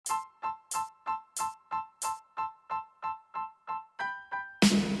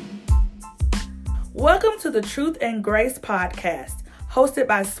Welcome to the Truth and Grace podcast, hosted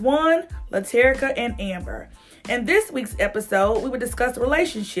by Swan, Laterica, and Amber. In this week's episode, we will discuss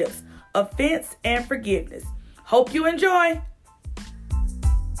relationships, offense, and forgiveness. Hope you enjoy.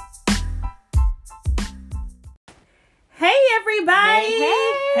 Hey, everybody.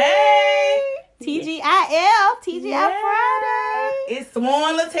 Hey. TGIF Friday. It's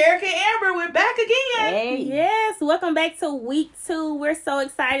Swan, Laterica, and Amber. We're back again. Hey. Yes, welcome back to week 2. We're so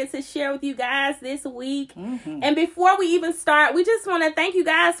excited to share with you guys this week. And before we even start, we just want to thank you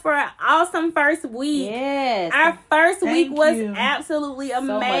guys for an awesome first week. Yes. Our first week was you. absolutely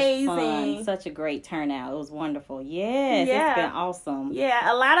amazing. So much fun. Such a great turnout. It was wonderful. Yes, It's been awesome.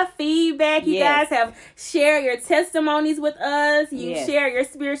 Yeah, a lot of feedback. You guys have shared your testimonies with us. You share your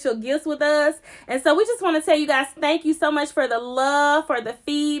spiritual gifts with us. And so we just want to tell you guys, thank you so much for the love, for the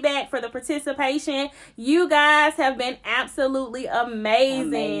feedback, for the participation. You guys have been absolutely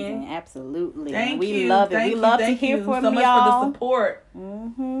amazing. Absolutely. Thank we you. love it. Thank we you. love Thank to hear you from so much y'all. for the support.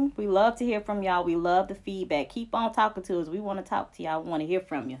 We love to hear from y'all. We love the feedback. Keep on talking to us. We want to talk to y'all. We want to hear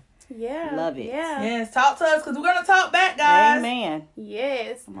from you. Yeah. Love it. Yeah. Yes, talk to us because we're going to talk back, guys. Amen.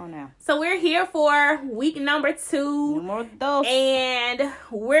 Yes. Come on now. So we're here for week number 2. Numero dos. And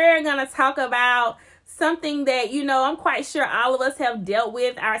we're going to talk about something that, I'm quite sure all of us have dealt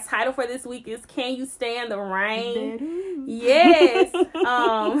with. Our title for this week is Can You Stand the Rain? Yes.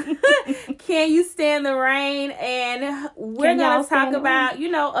 Can you stand the rain? And we're going to talk about,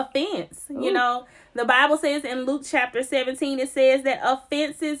 offense. Ooh. The Bible says in Luke chapter 17, it says that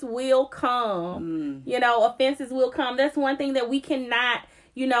offenses will come. Offenses will come. That's one thing that we cannot,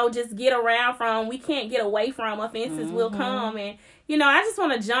 just get around from. We can't get away from. Offenses will come. And, I just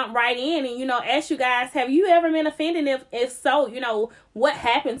want to jump right in and, ask you guys, have you ever been offended? If so, what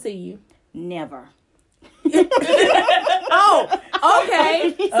happened to you? Never. Oh,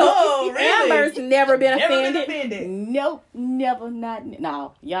 okay. So really? Amber's never been Never been offended. offended. Nope. Never.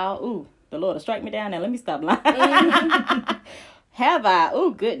 No. Y'all, ooh. The Lord will strike me down now. Let me stop lying. Have I? Oh,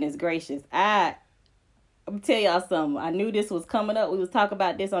 goodness gracious. I'm going to tell y'all something. I knew this was coming up. We was talking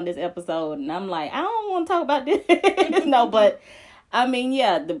about this on this episode. And I'm like, I don't want to talk about this. No, but I mean,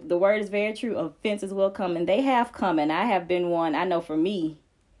 yeah, the word is very true. Offenses will come. And they have come. And I have been one. I know for me,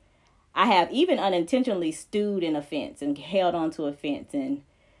 I have even unintentionally stewed in offense and held on to offense. And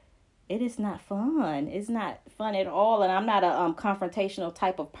it is not fun. It's not fun at all. And I'm not a confrontational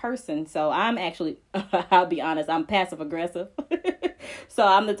type of person. So I'm actually, I'll be honest, I'm passive aggressive. So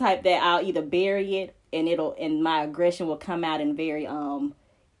I'm the type that I'll either bury it and my aggression will come out in very,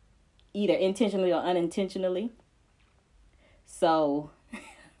 either intentionally or unintentionally. So,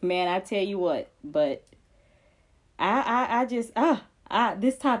 man, I tell you what, but I just,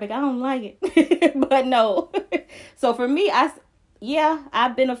 this topic, I don't like it. But no. So for me,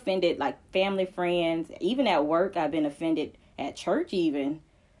 I've been offended, like family, friends, even at work. I've been offended at church even,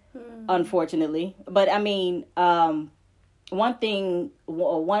 unfortunately. But I mean, one of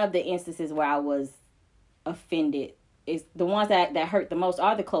the instances where I was offended is the ones that hurt the most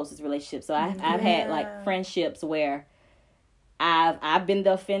are the closest relationships. So I've had like friendships where I've been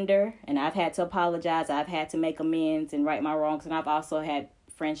the offender and I've had to apologize. I've had to make amends and right my wrongs. And I've also had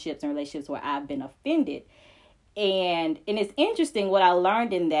friendships and relationships where I've been offended. And it's interesting what I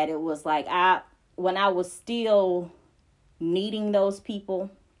learned in that. It was like when I was still needing those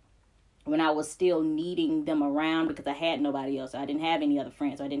people, when I was still needing them around because I had nobody else. I didn't have any other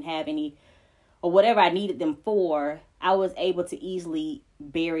friends. I didn't have any, or whatever I needed them for, I was able to easily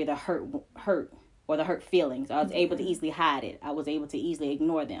bury the hurt or the hurt feelings. I was able to easily hide it. I was able to easily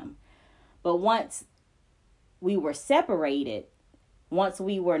ignore them. But once we were separated, once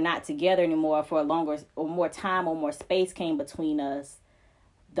we were not together anymore for a longer or more time or more space came between us,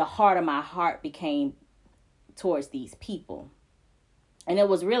 the heart of my heart became towards these people. And it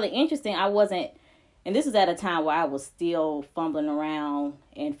was really interesting. And this was at a time where I was still fumbling around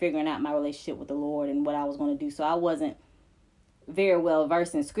and figuring out my relationship with the Lord and what I was going to do. So I wasn't very well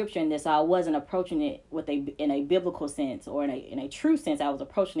versed in scripture in this. So I wasn't approaching it in a biblical sense or in a true sense. I was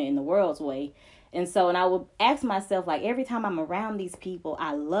approaching it in the world's way. And I would ask myself, like, every time I'm around these people,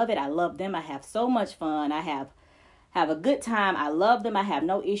 I love it. I love them. I have so much fun. I have a good time. I love them. I have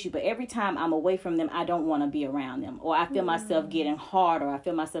no issue. But every time I'm away from them, I don't want to be around them. Or I feel myself getting hard, or I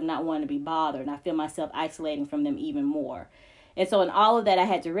feel myself not wanting to be bothered. And I feel myself isolating from them even more. And so in all of that, I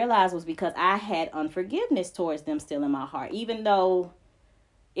had to realize was because I had unforgiveness towards them still in my heart. Even though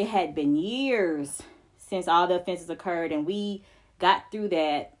it had been years since all the offenses occurred and we got through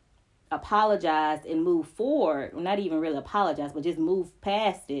that, apologized and moved forward. Well, not even really apologized, but just moved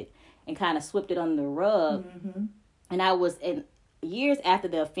past it and kind of swept it under the rug. And I was years after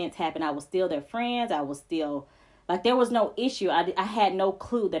the offense happened, I was still their friends. I was still, like, there was no issue. I had no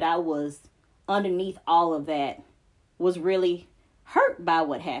clue that I was underneath all of that, was really hurt by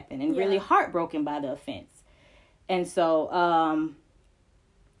what happened and really heartbroken by the offense. And so,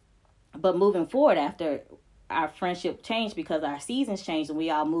 but moving forward, after our friendship changed because our seasons changed and we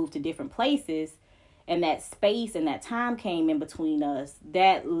all moved to different places, and that space and that time came in between us,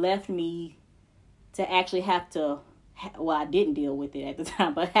 that left me to actually have to, well, I didn't deal with it at the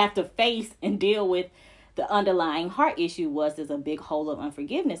time, but have to face and deal with the underlying heart issue. There's a big hole of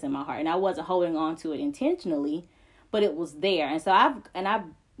unforgiveness in my heart, and I wasn't holding on to it intentionally, but it was there. And so I've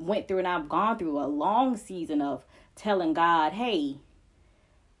gone through a long season of telling God, hey,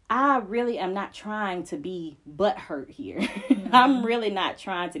 I really am not trying to be butthurt here. Mm-hmm. I'm really not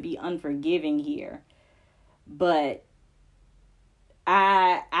trying to be unforgiving here. But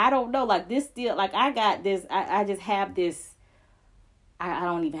I don't know, like, this still, like, I got this, I just have this, I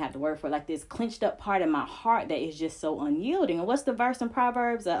don't even have the word for it, like, this clenched up part in my heart that is just so unyielding. And what's the verse in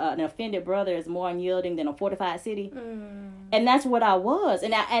Proverbs? An offended brother is more unyielding than a fortified city. And that's what I was.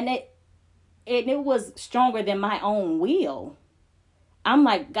 And it was stronger than my own will. I'm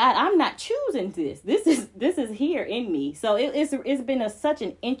like, God, I'm not choosing this. This is here in me. So it's been such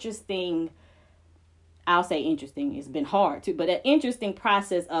an interesting, I'll say interesting, it's been hard too, but an interesting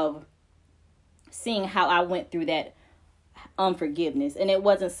process of seeing how I went through that unforgiveness. And it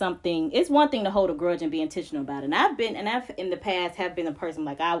wasn't something, it's one thing to hold a grudge and be intentional about it. And I've in the past have been a person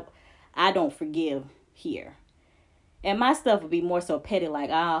like, I don't forgive here. And my stuff would be more so petty, like,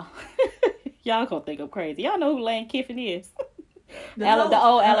 y'all gonna think I'm crazy. Y'all know who Lane Kiffin is. The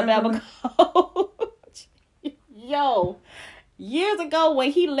old Alabama coach. Yo, years ago when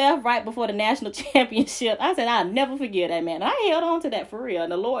he left right before the national championship, I said I'll never forget that man. I held on to that for real,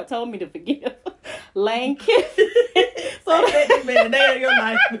 and the Lord told me to forgive Lane Kiffin. So that been a day of your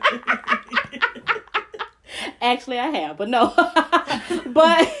life. Actually, I have, but no,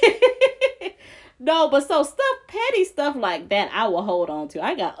 but so petty stuff like that, I will hold on to.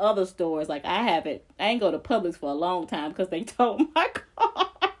 I got other stores, like I ain't go to Publix for a long time because they towed my car.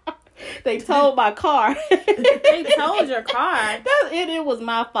 They towed my car. They towed your car? It was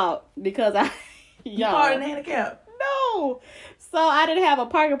my fault because you car in handicap? No. So I didn't have a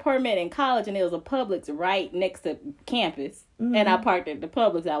parking permit in college, and it was a Publix right next to campus. Mm-hmm. And I parked at the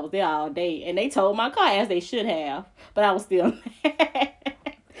Publix. I was there all day, and they towed my car, as they should have. But I was still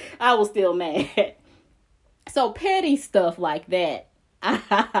mad. So petty stuff like that,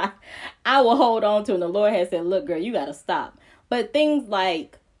 I will hold on to. And the Lord has said, look, girl, you got to stop. But things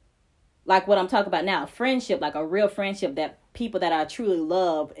like what I'm talking about now, friendship, like a real friendship, that people that I truly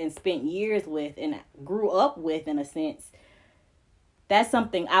love and spent years with and grew up with, in a sense, that's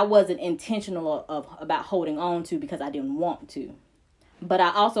something I wasn't intentional about holding on to because I didn't want to. But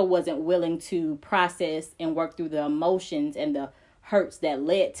I also wasn't willing to process and work through the emotions and the hurts that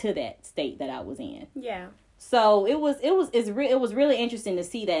led to that state that I was in. Yeah. So it was really interesting to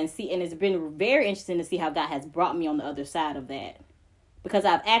see that and it's been very interesting to see how God has brought me on the other side of that, because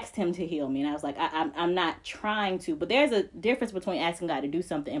I've asked him to heal me, and I was like, I'm not trying to, but there's a difference between asking God to do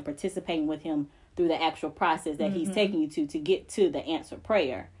something and participating with him through the actual process that he's taking you to get to the answered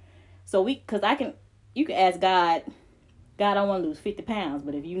prayer. So you can ask God, I want to lose 50 pounds,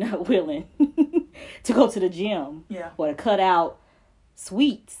 but if you're not willing to go to the gym or to cut out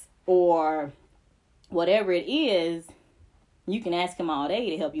sweets or whatever it is, you can ask him all day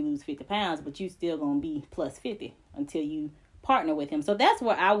to help you lose 50 pounds, but you still going to be plus 50 until you partner with him. So that's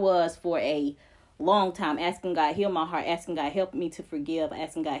where I was for a long time, asking God, heal my heart, asking God, help me to forgive,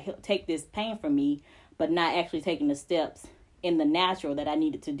 asking God, take this pain from me, but not actually taking the steps in the natural that I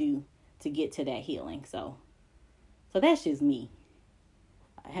needed to do to get to that healing. So that's just me.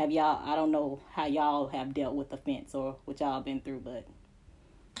 I don't know how y'all have dealt with offense or what y'all been through, but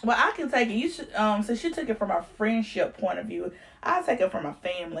well, I can take it. You should, since you took it from a friendship point of view, I'll take it from a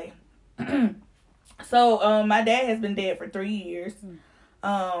family. So, my dad has been dead for 3 years.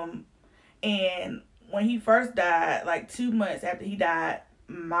 And when he first died, like 2 months after he died,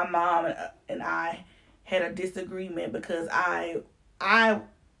 my mom and I had a disagreement because I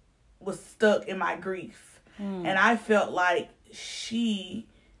was stuck in my grief. And I felt like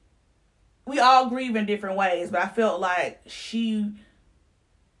we all grieve in different ways, but I felt like she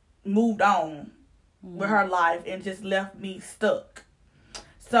moved on with her life and just left me stuck.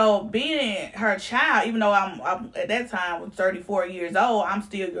 So being her child, even though I'm at that time was 34 years old, I'm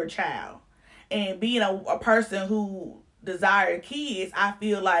still your child. And being a person who desires kids, I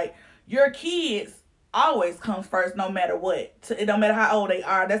feel like your kids always comes first, no matter what. No matter how old they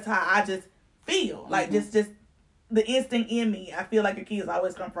are. That's how I just feel. Like just the instinct in me. I feel like a kid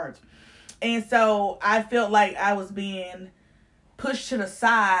always come first. And so I felt like I was being pushed to the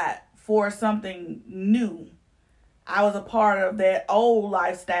side for something new. I was a part of that old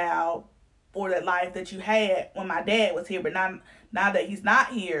lifestyle, or that life that you had when my dad was here. But now that he's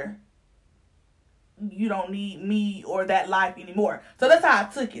not here, you don't need me or that life anymore. So that's how I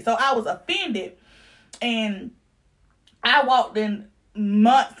took it. So I was offended. And I walked in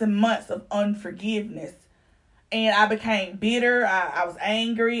months and months of unforgiveness. And I became bitter. I was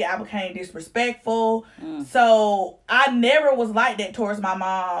angry. I became disrespectful. So I never was like that towards my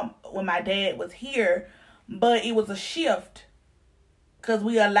mom when my dad was here. But it was a shift. Because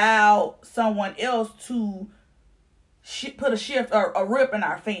we allowed someone else to put a shift or a rip in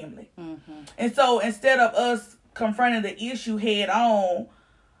our family. And so instead of us confronting the issue head on,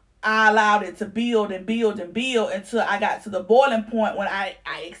 I allowed it to build and build and build until I got to the boiling point when I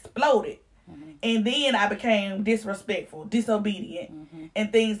exploded. And then I became disrespectful, disobedient,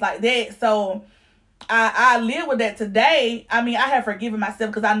 and things like that. So I live with that today. I mean, I have forgiven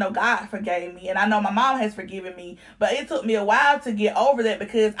myself because I know God forgave me. And I know my mom has forgiven me. But it took me a while to get over that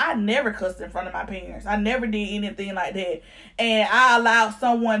because I never cussed in front of my parents. I never did anything like that. And I allowed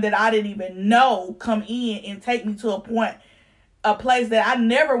someone that I didn't even know come in and take me to a place that I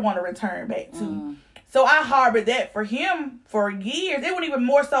never want to return back to. So I harbored that for him for years. It wasn't even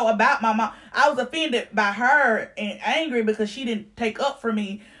more so about my mom. I was offended by her and angry because she didn't take up for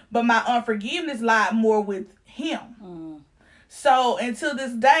me. But my unforgiveness lied more with him. So until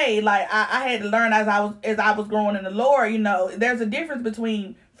this day, like I had to learn as I was growing in the Lord, you know, there's a difference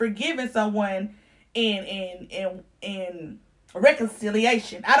between forgiving someone and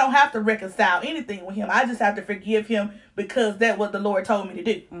reconciliation. I don't have to reconcile anything with him. I just have to forgive him because that's what the Lord told me to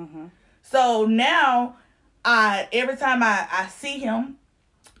do. So now, every time I see him,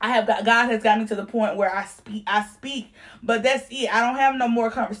 God has got me to the point where I speak, but that's it. I don't have no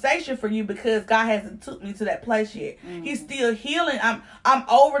more conversation for you because God hasn't took me to that place yet. He's still healing. I'm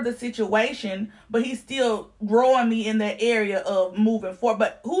over the situation, but he's still growing me in that area of moving forward.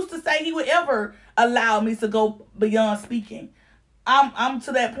 But who's to say he would ever allow me to go beyond speaking? I'm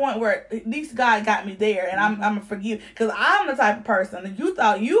to that point where at least God got me there, and I'm gonna forgive, because I'm the type of person that you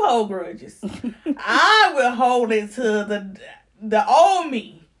thought you hold grudges. I will hold it to the old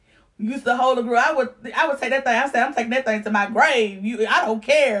me. Used to hold a grudge. I would take that thing. I said, I'm taking that thing to my grave. I don't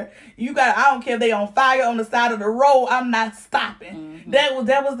care. I don't care if they on fire on the side of the road. I'm not stopping. That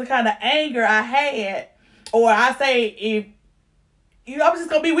was the kind of anger I had. Or I say, if I was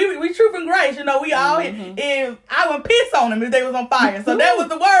just gonna be, we truth and grace, you know, we all, if I would piss on them if they was on fire. So that was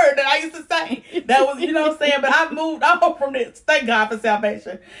the word that I used to say. That was, you know what I'm saying? But I moved on from this. Thank God for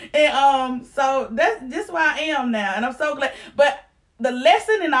salvation. And so that's just where I am now. And I'm so glad. But the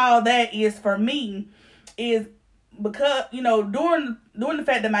lesson in all that is, for me, is because, you know, during the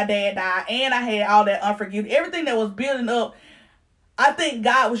fact that my dad died and I had all that unforgiveness, everything that was building up, I think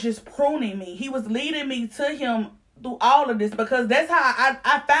God was just pruning me. He was leading me to him through all of this, because that's how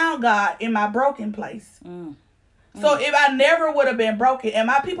I found God, in my broken place. So if I never would have been broken, and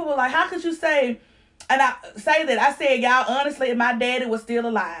my people were like, how could you say, and I say that, I said, y'all, honestly, if my daddy was still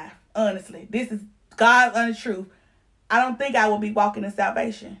alive, honestly, this is God's honest truth, I don't think I would be walking in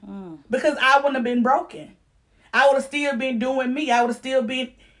salvation. Because I wouldn't have been broken. I would have still been doing me. I would have still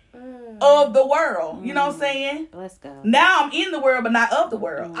been of the world. You know what I'm saying? Bless God. Now I'm in the world, but not of the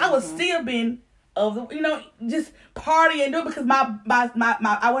world. I would still been of the, you know, just partying and do it, because my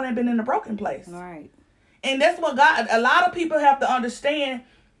I wouldn't have been in a broken place. Right. And that's what God, a lot of people have to understand.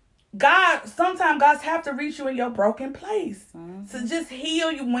 Sometimes God's have to reach you in your broken place. To just heal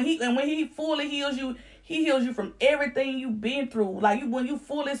you. When he fully heals you, he heals you from everything you've been through. Like, when you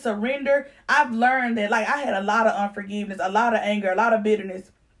fully surrender, I've learned that, like, I had a lot of unforgiveness, a lot of anger, a lot of bitterness.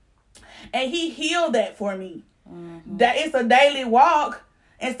 And he healed that for me. That it's a daily walk.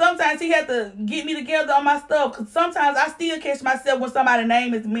 And sometimes he had to get me together on my stuff. Because sometimes I still catch myself when somebody's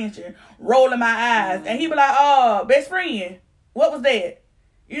name is mentioned, rolling my eyes. And he be like, oh, best friend, what was that?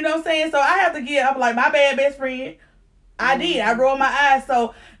 You know what I'm saying? So I have to I'm like, my bad, best friend. I did. I rolled my eyes.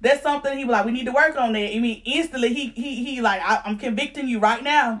 So that's something he was like, we need to work on that. I mean, instantly he like, I'm convicting you right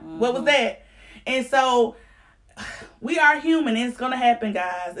now. What was that? And so we are human. It's going to happen,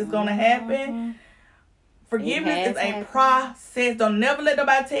 guys. It's going to happen. Forgiveness is a process. Don't never let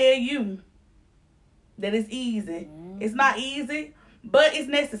nobody tell you that it's easy. It's not easy, but it's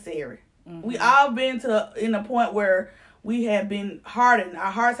necessary. We all been in a point where we have been hardened.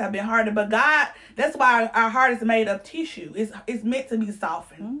 Our hearts have been hardened. But God, that's why our heart is made of tissue. It's meant to be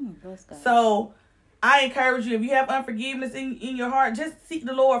softened. So I encourage you, if you have unforgiveness in your heart, just seek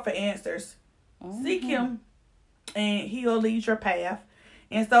the Lord for answers. Seek him. and He'll lead your path.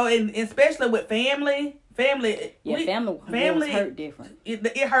 And so, especially with family, family hurt different.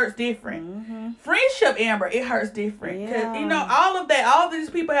 It hurts different. Friendship, Amber, it hurts different. Because, all these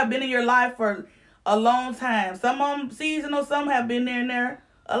people have been in your life for a long time. Some of them seasonal, some have been there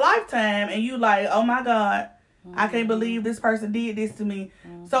a lifetime. And you like, oh my God, I can't believe this person did this to me.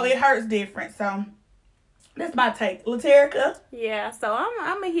 So it hurts different. So that's my take. Laterica? Yeah, so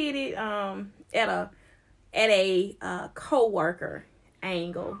I'm going to hit it at a co-worker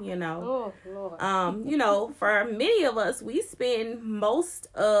angle, Oh, Lord. For many of us, we spend most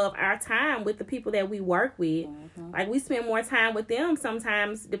of our time with the people that we work with. Like, we spend more time with them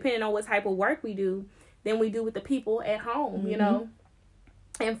sometimes, depending on what type of work we do, than we do with the people at home,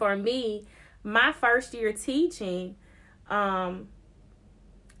 And for me, my first year teaching, I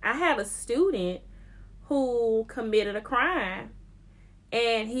had a student who committed a crime,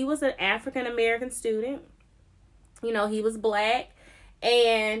 and he was an African American student. He was black.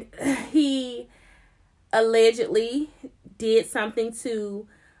 And he allegedly did something to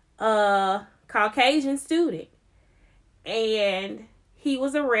a Caucasian student. And he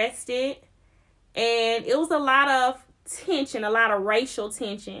was arrested. And it was a lot of tension, a lot of racial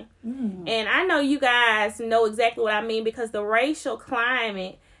tension. And I know you guys know exactly what I mean, because the racial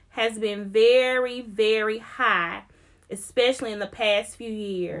climate has been very, very high, especially in the past few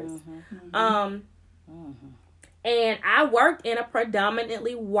years. And I worked in a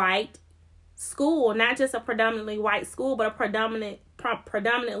predominantly white school, not just a predominantly white school, but a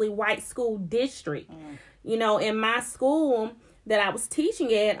predominantly white school district. In my school that I was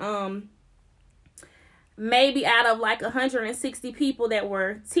teaching at, maybe out of like 160 people that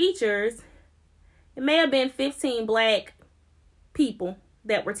were teachers, it may have been 15 black people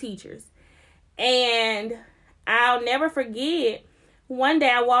that were teachers. And I'll never forget, one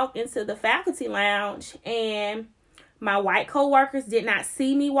day I walked into the faculty lounge, and my white coworkers did not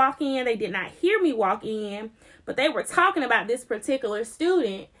see me walk in. They did not hear me walk in, but they were talking about this particular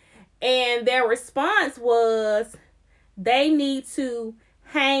student, and their response was, they need to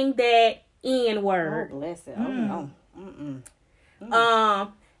hang that N-word. Oh, bless it.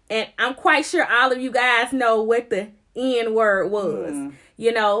 And I'm quite sure all of you guys know what the N-word was.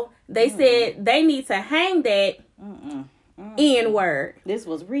 They said they need to hang that N-word. This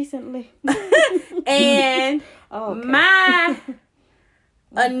was recently. And my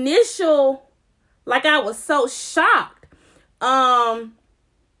initial, I was so shocked. And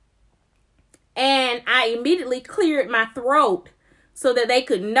I immediately cleared my throat so that they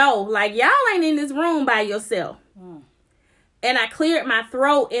could know, y'all ain't in this room by yourself. And I cleared my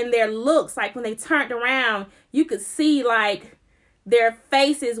throat, and their looks, when they turned around, you could see, their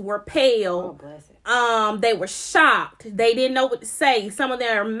faces were pale. Oh, bless it. They were shocked. They didn't know what to say. Some of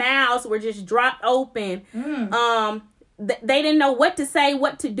their mouths were just dropped open. They didn't know what to say,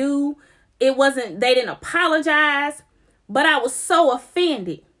 what to do. They didn't apologize. But I was so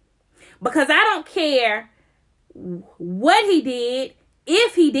offended, because I don't care what he did,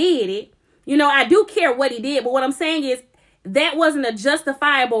 if he did it. I do care what he did, but what I'm saying is that wasn't a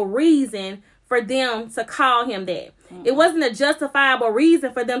justifiable reason for them to call him that. It wasn't a justifiable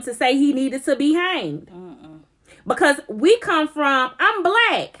reason for them to say he needed to be hanged. Because I'm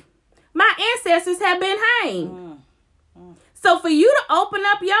black. My ancestors have been hanged. So for you to open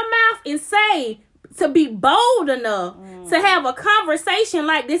up your mouth and say, to be bold enough to have a conversation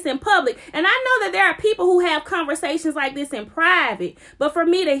like this in public. And I know that there are people who have conversations like this in private. But for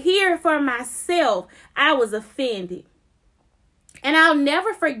me to hear it for myself, I was offended. And I'll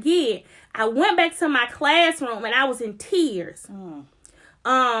never forget, I went back to my classroom and I was in tears. Y'all,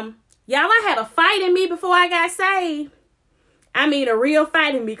 I had a fight in me before I got saved. I mean, a real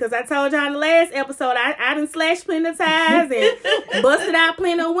fight in me, because I told y'all in the last episode, I done slashed plenty of tires and busted out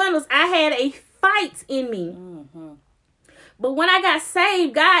plenty of windows. I had a fight in me. But when I got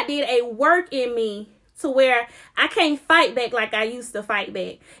saved, God did a work in me to where I can't fight back like I used to fight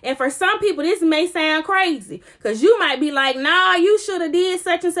back. And for some people, this may sound crazy, because you might be like, nah, you should have did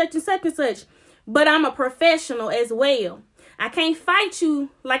such and such and such and such. But I'm a professional as well. I can't fight you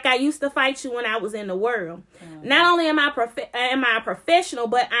like I used to fight you when I was in the world. Not only am I a professional,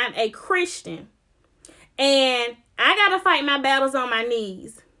 but I'm a Christian. And I got to fight my battles on my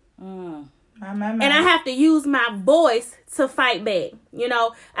knees. And I have to use my voice to fight back.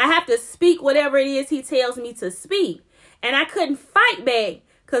 I have to speak whatever it is he tells me to speak. And I couldn't fight back,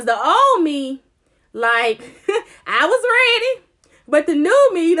 because the old me, I was ready. But the new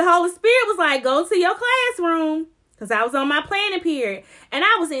me, the Holy Spirit was like, go to your classroom. Because I was on my planning period. And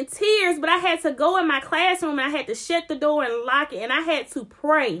I was in tears, but I had to go in my classroom and I had to shut the door and lock it. And I had to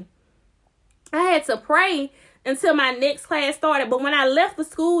pray. I had to pray until my next class started. But when I left the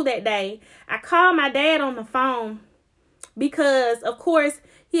school that day, I called my dad on the phone because, of course,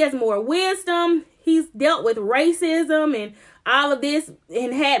 he has more wisdom. He's dealt with racism and all of this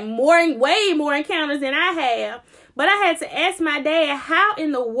and had way more encounters than I have. But I had to ask my dad, how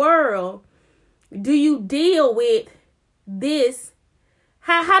in the world do you deal with this?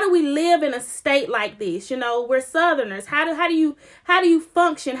 How do we live in a state like this? You know, we're Southerners. How do you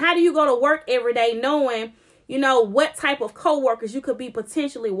function? How do you go to work every day knowing, you know, what type of coworkers you could be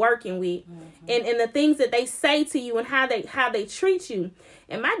potentially working with, and the things that they say to you and how they treat you?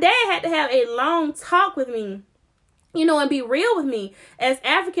 And my dad had to have a long talk with me, you know, and be real with me. As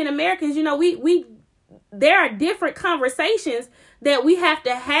African Americans, you know, we there are different conversations that we have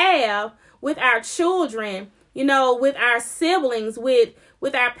to have with our children, you know, with our siblings, with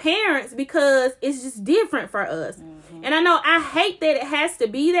our parents, because it's just different for us. And I know I hate that it has to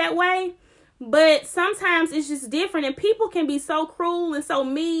be that way, but sometimes it's just different, and people can be so cruel and so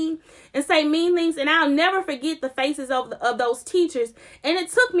mean and say mean things. And I'll never forget the faces of those teachers. And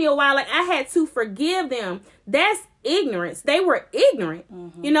it took me a while. Like, I had to forgive them. That's ignorance. They were ignorant.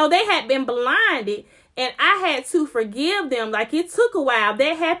 You know, they had been blinded, and I had to forgive them. Like, it took a while.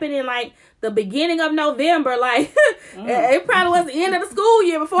 That happened in like the beginning of November. Like, it probably was the end of the school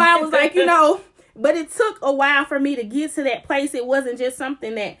year before I was like, you know, but it took a while for me to get to that place. It wasn't just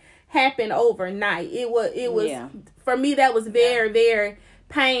something that happened overnight. It was for me, that was very, very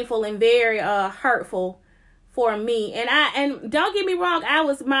painful and very hurtful for me. And don't get me wrong,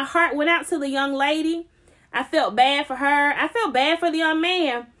 my heart went out to the young lady. I felt bad for her. I felt bad for the young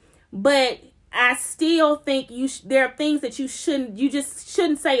man, but I still think there are things that you just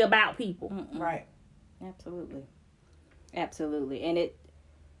shouldn't say about people. Right. Absolutely. And it,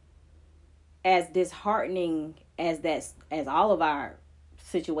 as disheartening as all of our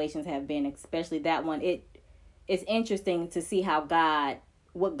situations have been, especially that one, it's interesting to see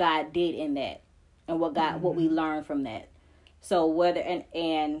what God did in that, and what we learned from that. So whether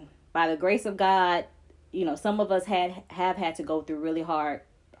and by the grace of God, you know, some of us have had to go through really hard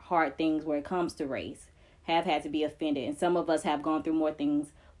things where it comes to race, have had to be offended, and some of us have gone through more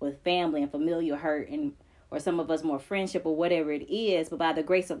things with family and familial hurt, or some of us more friendship or whatever it is. But by the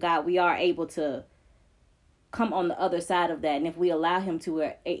grace of God, we are able to come on the other side of that, and if we allow Him to,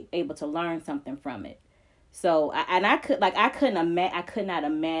 we're able to learn something from it. So I could not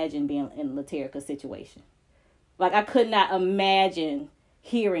imagine being in Laterica's situation. Like, I could not imagine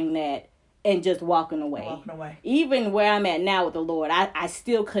hearing that and just walking away. Even where I'm at now with the Lord, I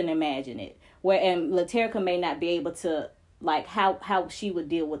still couldn't imagine it. And Laterica may not be able to, like, how she would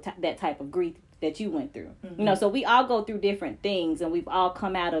deal with that type of grief that you went through. You know, so we all go through different things, and we've all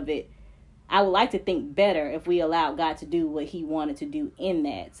come out of it, I would like to think, better if we allowed God to do what He wanted to do in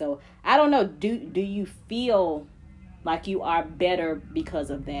that. So I don't know, do you feel like you are better because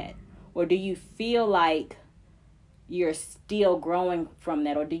of that? Or do you feel like you're still growing from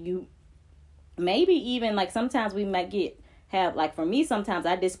that? Or do you maybe even, like, sometimes we might like, for me, sometimes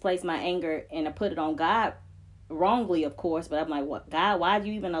I displace my anger and I put it on God, wrongly, of course, but I'm like, what, God, why'd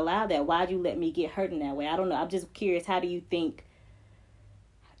you even allow that? Why'd you let me get hurt in that way? I don't know. I'm just curious, how do you think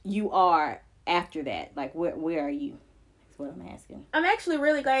you are after that? Like, where are you? That's what I'm asking. I'm actually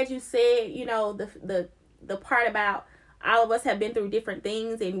really glad you said, you know, the part about all of us have been through different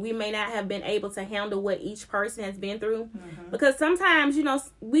things, and we may not have been able to handle what each person has been through. Because sometimes, you know,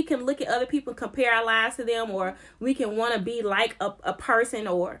 we can look at other people and compare our lives to them, or we can want to be like a person,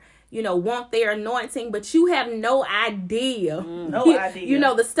 or, you know, want their anointing, but you have no idea. You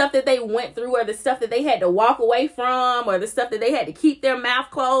know, the stuff that they went through, or the stuff that they had to walk away from, or the stuff that they had to keep their mouth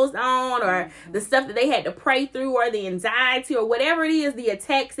closed on, or the stuff that they had to pray through, or the anxiety, or whatever it is, the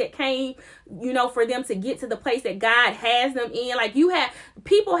attacks that came, you know, for them to get to the place that God has them in. Like,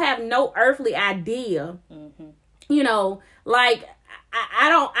 people have no earthly idea, you know, like, I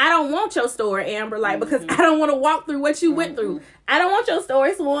don't want your story, Amber, like, because I don't want to walk through what you went through. I don't want your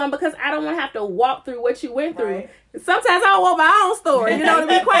story, Swan, because I don't want to have to walk through what you went through. Sometimes I don't want my own story, you know, to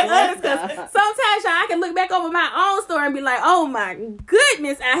be quite honest, because sometimes, y'all, I can look back over my own story and be like, oh my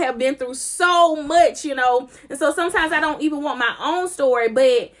goodness, I have been through so much, you know. And so sometimes I don't even want my own story,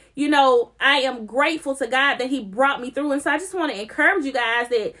 but, you know, I am grateful to God that He brought me through. And so I just want to encourage you guys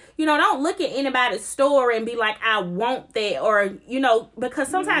that, you know, don't look at anybody's story and be like, I want that, or, you know, because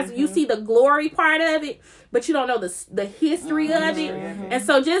sometimes you see the glory part of it, but you don't know the history of it. And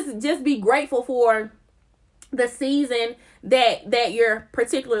so just be grateful for the season that you're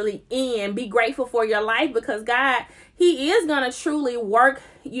particularly in. Be grateful for your life, because God, He is going to truly work,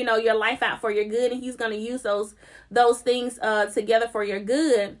 you know, your life out for your good, and He's going to use those things together for your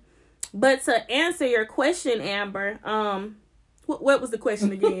good. But to answer your question, Amber, what was the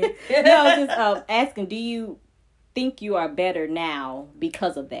question again? No, just asking, do you think you are better now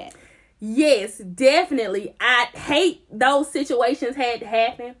because of that? Yes, definitely. I hate those situations had to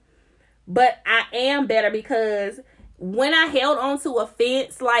happen, but I am better because when I held on to a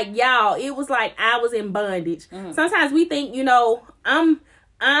fence, like y'all, it was like I was in bondage. Mm-hmm. Sometimes we think,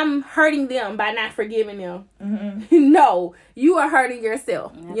 I'm hurting them by not forgiving them. Mm-hmm. No, you are hurting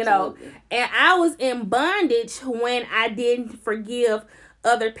yourself, Absolutely. And I was in bondage when I didn't forgive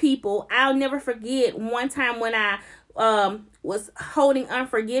other people. I'll never forget one time when I was holding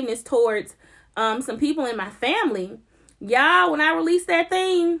unforgiveness towards some people in my family. Y'all, when I released that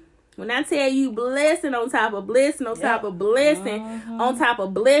thing, when I tell you blessing on top of blessing on top of blessing on top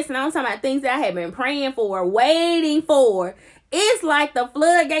of blessing, I'm talking about things that I had been praying for, waiting for. It's like the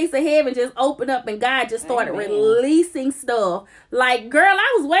floodgates of heaven just opened up and God just started releasing stuff. Like, girl,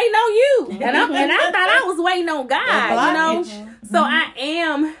 I was waiting on you. And I thought I was waiting on God, So I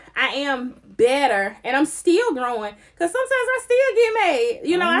am better, and I'm still growing, because sometimes I still get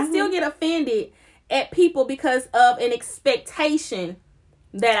mad. I still get offended at people because of an expectation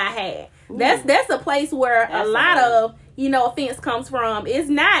that I had. Ooh. That's a place where a lot of offense comes from. It's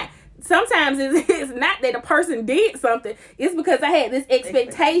not. Sometimes it's not that a person did something. It's because I had this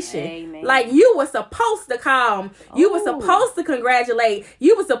expectation. Amen. Like, you were supposed to come. You were supposed to congratulate.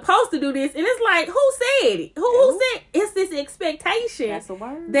 You were supposed to do this. And it's like, who said it? Who said it's this expectation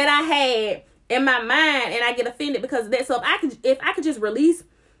that I had in my mind, and I get offended because of that. So if I could just release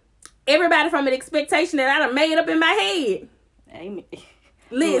everybody from an expectation that I done made up in my head. Amen.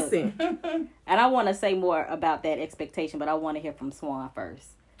 Listen. And I want to say more about that expectation, but I want to hear from Swan first.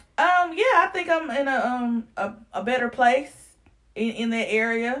 I think I'm in a better place in that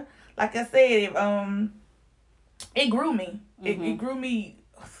area. Like I said, it grew me. Mm-hmm. It grew me.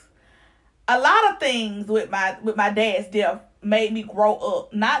 A lot of things with my dad's death made me grow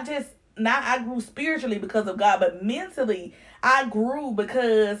up. Not I grew spiritually because of God, but mentally I grew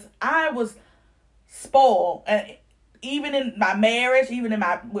because I was spoiled. And even in my marriage, even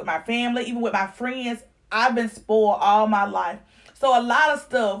with my family, even with my friends, I've been spoiled all my life. So a lot of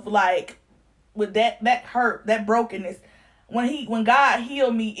stuff, like with that hurt, that brokenness, when God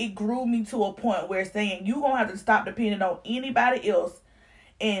healed me, it grew me to a point where it's saying, you're going to have to stop depending on anybody else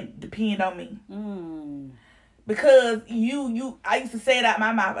and depend on me. Because I used to say it out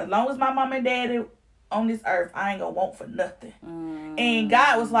my mouth, as long as my mom and daddy on this earth, I ain't going to want for nothing. And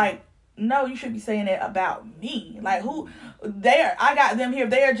God was like, no, you should be saying that about me. Like, I got them here.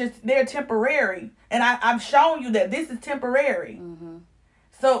 They're temporary. And I've shown you that this is temporary. Mm-hmm.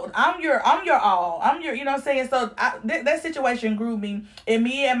 So I'm your all. I'm your, you know what I'm saying? So that situation grew me. And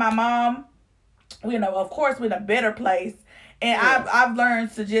me and my mom, of course, we're in a better place. And I've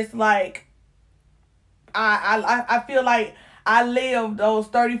learned to just like, I feel like I lived those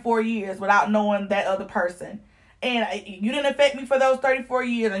 34 years without knowing that other person. And you didn't affect me for those 34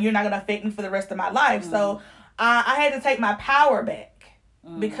 years, and you're not going to affect me for the rest of my life. Mm-hmm. So I had to take my power back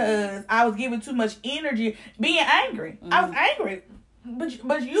because I was giving too much energy, being angry. Mm-hmm. I was angry,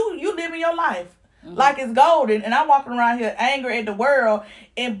 but you living your life like it's golden, and I'm walking around here angry at the world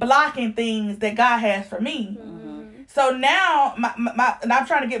and blocking things that God has for me. Mm-hmm. So now and I'm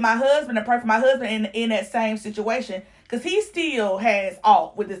trying to get my husband to pray for my husband in that same situation, because he still has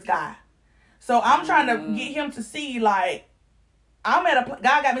aught with this guy. So I'm trying to get him to see, like, God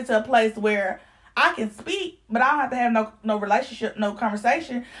got me to a place where I can speak, but I don't have to have no relationship, no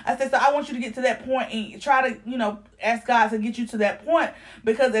conversation. I said, so I want you to get to that point and try to, ask God to get you to that point,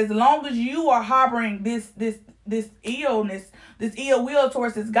 because as long as you are harboring this illness, this ill will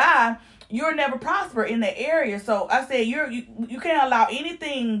towards this guy, you'll never prosper in that area. So I said, you can't allow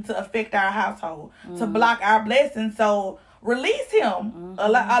anything to affect our household, to block our blessings. So release him.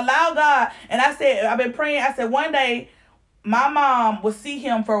 Allow God. And I said, I've been praying. I said, one day my mom will see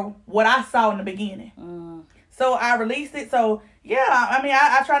him for what I saw in the beginning. So I released it. So yeah,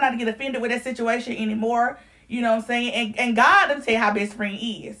 I try not to get offended with that situation anymore. You know what I'm saying? And God, let me tell you how best friend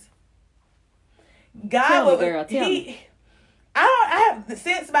is. God, tell me. I have,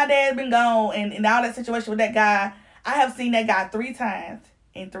 since my dad's been gone and all that situation with that guy, I have seen that guy 3 times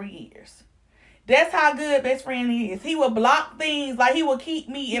in 3 years. That's how good best friend is. He will block things, like he will keep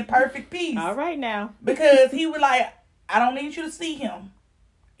me in perfect peace. All right now. Because he was like, I don't need you to see him.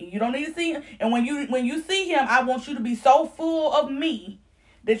 You don't need to see him. And when you see him, I want you to be so full of me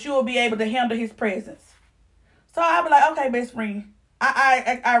that you will be able to handle his presence. So I'll be like, okay, best friend.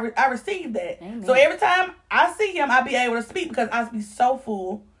 I received that. Amen. So every time I see him, I'll be able to speak, because I'll be so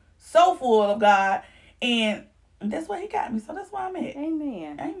full of God. And that's why he got me. So that's why I'm at.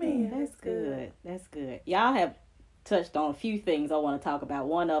 Amen. Amen. That's y'all have touched on a few things I want to talk about.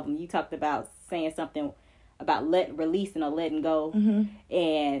 One of them, you talked about saying something about releasing or letting go,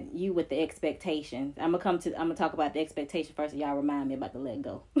 and you with the expectations. I'm gonna talk about the expectation first, and y'all remind me about the let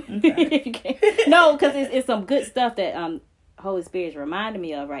go. Okay. No, because it's some good stuff that Holy Spirit's reminding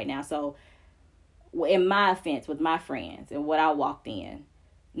me of right now. So, in my offense with my friends and what I walked in,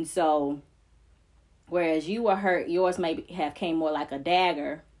 and so, whereas you were hurt, yours maybe came more like a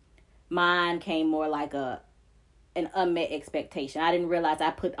dagger. Mine came more like an unmet expectation. I didn't realize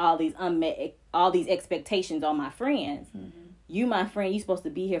I put all these expectations on my friends. You, my friend, you supposed to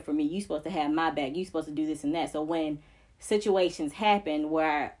be here for me. You supposed to have my back. You supposed to do this and that. So when situations happen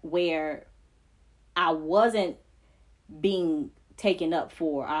where I wasn't being taken up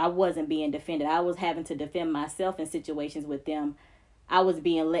for, I wasn't being defended, I was having to defend myself in situations with them, I was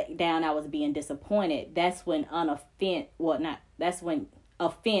being let down, I was being disappointed. That's when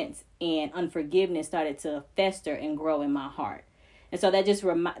offense and unforgiveness started to fester and grow in my heart. And so that just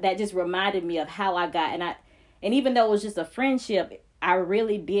reminded me of how I got, and even though it was just a friendship, I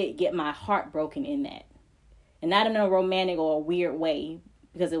really did get my heart broken in that. And not in a romantic or a weird way,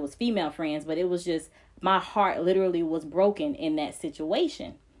 because it was female friends, but it was just, my heart literally was broken in that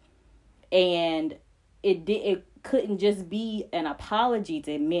situation. And it couldn't just be an apology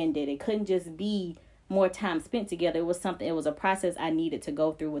to mend it. It couldn't just be more time spent together. It was a process I needed to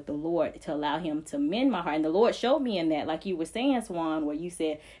go through with the Lord to allow him to mend my heart. And the Lord showed me in that, like you were saying, Swan, where you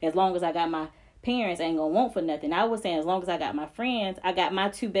said, as long as I got my parents, I ain't gonna want for nothing. I was saying, as long as I got my friends, I got my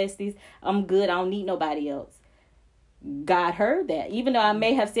two besties, I'm good. I don't need nobody else. God heard that. Even though I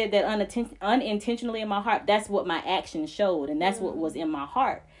may have said that unintentionally in my heart, that's what my actions showed. And that's what was in my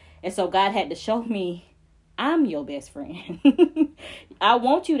heart. And so God had to show me, I'm your best friend. I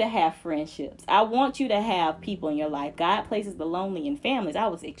want you to have friendships. I want you to have people in your life. God places the lonely in families. I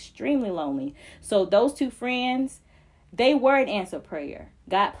was extremely lonely. So those two friends, they were an answered prayer.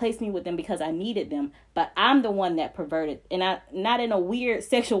 God placed me with them because I needed them. But I'm the one that perverted, and not in a weird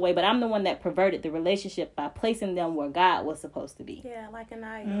sexual way, but I'm the one that perverted the relationship by placing them where God was supposed to be. Yeah, like an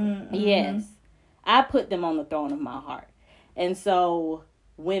idol. Yes. I put them on the throne of my heart. And so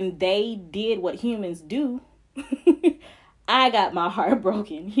when they did what humans do, I got my heart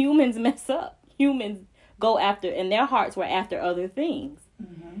broken. Humans mess up. Humans go after, and their hearts were after other things.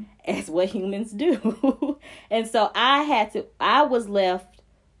 As what humans do. And so I was left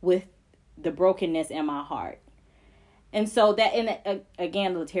with the brokenness in my heart. And so that, and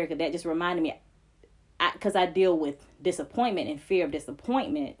again, Laterica, that just reminded me, because I deal with disappointment and fear of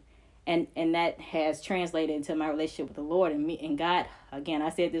disappointment. And that has translated into my relationship with the Lord and me and God. Again, I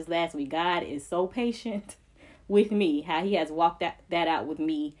said this last week, God is so patient with me, how he has walked that out with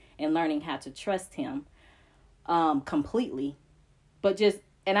me and learning how to trust him completely. But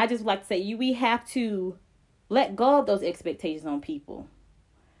and I just like to say, we have to let go of those expectations on people.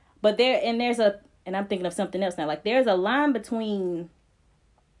 But and I'm thinking of something else now, like there's a line between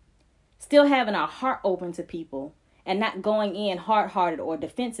still having our heart open to people and not going in hard-hearted or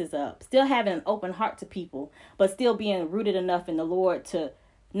defenses up, still having an open heart to people, but still being rooted enough in the Lord to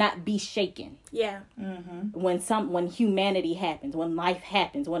not be shaken. Yeah. When humanity happens, when life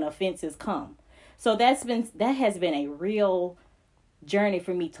happens, when offenses come. So that has been a real journey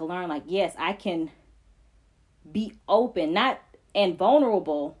for me to learn, like, yes, I can be open, and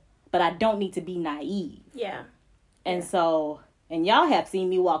vulnerable, but I don't need to be naive. Yeah. And so, and y'all have seen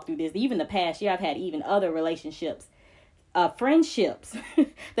me walk through this. Even the past year, I've had even other relationships, friendships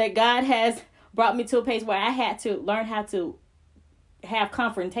that God has brought me to a place where I had to learn how to have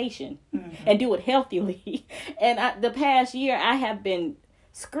confrontation and do it healthily. And the past year, I have been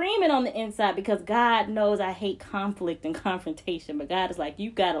screaming on the inside because God knows I hate conflict and confrontation. But God is like, you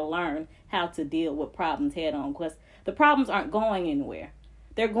got to learn how to deal with problems head on, because the problems aren't going anywhere.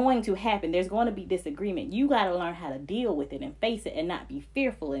 They're going to happen. There's going to be disagreement. You got to learn how to deal with it and face it and not be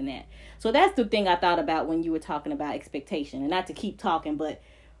fearful in that. So that's the thing I thought about when you were talking about expectation. And not to keep talking, but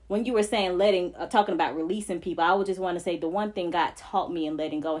when you were saying talking about releasing people, I would just want to say the one thing God taught me in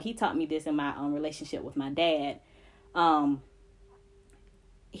letting go, he taught me this in my relationship with my dad.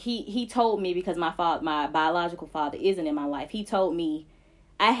 He told me, because my biological father isn't in my life, he told me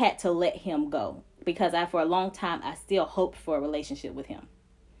I had to let him go because for a long time I still hoped for a relationship with him.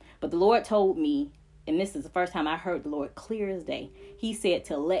 But the Lord told me, and this is the first time I heard the Lord clear as day, he said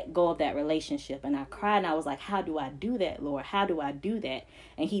to let go of that relationship. And I cried and I was like, how do I do that, Lord? How do I do that?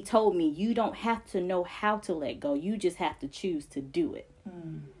 And he told me, you don't have to know how to let go. You just have to choose to do it.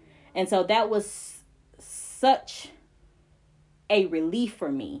 And so that was such a relief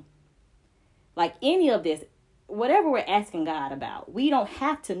for me. Like any of this, whatever we're asking God about, we don't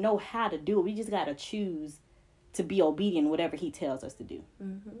have to know how to do it. We just got to choose to be obedient whatever he tells us to do.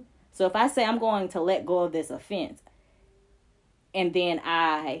 Mm-hmm. So if I say I'm going to let go of this offense, and then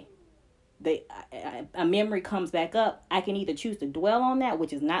a memory comes back up, I can either choose to dwell on that,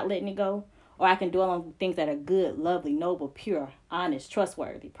 which is not letting it go, or I can dwell on things that are good, lovely, noble, pure, honest,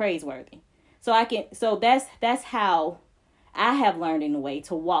 trustworthy, praiseworthy. So that's how I have learned in a way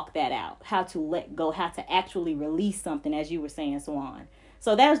to walk that out, how to let go, how to actually release something, as you were saying, Swan.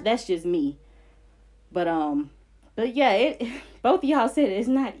 So that's just me. But yeah, both of y'all said it's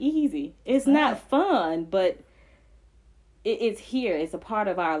not easy. It's not fun, but it's here. It's a part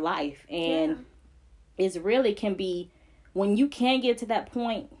of our life. And it's really can be, when you can get to that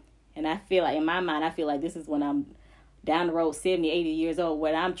point, and I feel like, in my mind, I feel like this is when I'm down the road 70, 80 years old,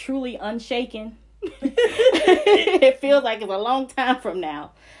 when I'm truly unshaken. It feels like it's a long time from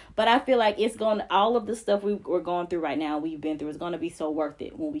now. But I feel like all of the stuff we're going through right now, we've been through, is going to be so worth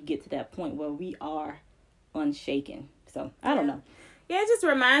it when we get to that point where we are unshaken. So, I don't know. Yeah, it just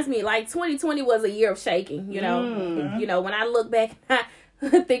reminds me, like, 2020 was a year of shaking, you know. Mm-hmm. You know, when I look back, I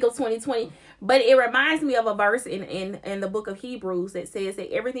think of 2020. But it reminds me of a verse in the book of Hebrews that says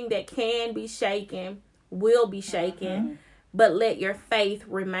that everything that can be shaken will be shaken, but let your faith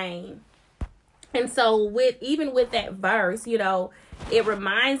remain. And so even with that verse, you know, it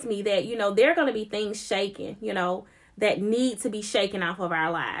reminds me that, you know, there are going to be things shaken, you know, that need to be shaken off of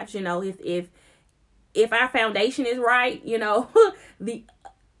our lives. You know, if our foundation is right, you know,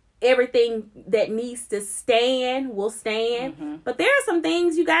 everything that needs to stand will stand. Mm-hmm. But there are some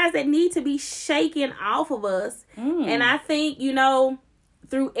things, you guys, that need to be shaken off of us. And I think, you know,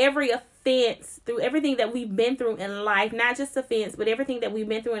 through every offense, through everything that we've been through in life, not just offense, but everything that we've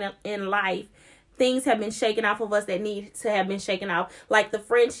been through in life, things have been shaken off of us that need to have been shaken off. Like the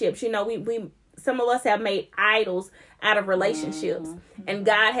friendships, you know, we some of us have made idols out of relationships, and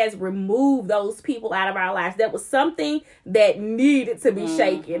God has removed those people out of our lives. That was something that needed to be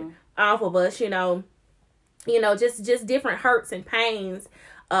shaken off of us, you know, just different hurts and pains,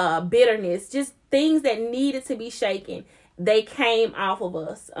 bitterness, just things that needed to be shaken. They came off of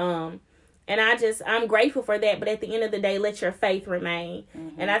us. And I'm grateful for that. But at the end of the day, let your faith remain.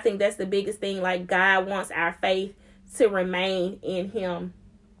 And I think that's the biggest thing. Like, God wants our faith to remain in him.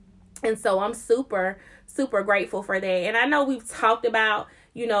 And so I'm super, super grateful for that. And I know we've talked about,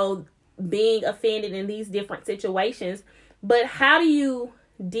 you know, being offended in these different situations. But how do you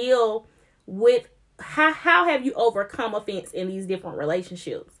deal with, how have you overcome offense in these different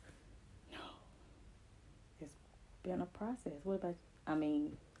relationships? It's been a process. What about,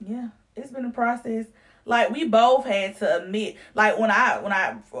 yeah, it's been a process. Like, we both had to admit, like, when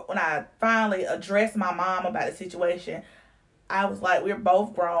I finally addressed my mom about the situation, I was like, we're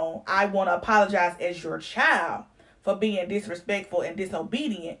both grown. I want to apologize as your child for being disrespectful and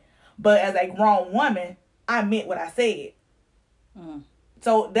disobedient. But as a grown woman, I meant what I said.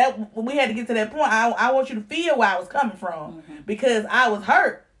 So that we had to get to that point. I want you to feel where I was coming from, because I was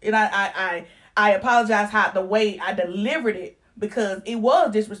hurt. And I apologize the way I delivered it, because it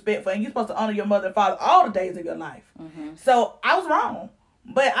was disrespectful, and you're supposed to honor your mother and father all the days of your life. So I was wrong.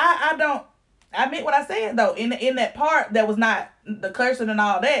 But I meant what I said, though. In that part that was not the cursing and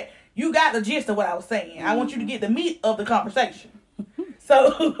all that, you got the gist of what I was saying. I want you to get the meat of the conversation.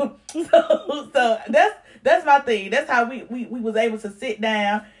 So that's my thing. That's how we was able to sit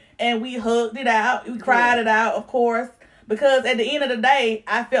down and we hugged it out. We cried it out, of course, because at the end of the day,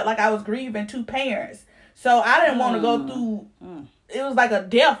 I felt like I was grieving two parents. So I didn't want to go through. It was like a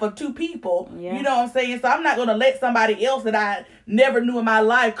death of two people. Yeah. You know what I'm saying? So I'm not going to let somebody else that I never knew in my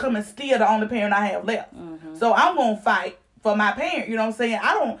life come and steal the only parent I have left. So I'm going to fight for my parent. You know what I'm saying?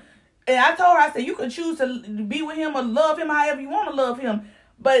 And I told her, I said, you can choose to be with him or love him however you want to love him.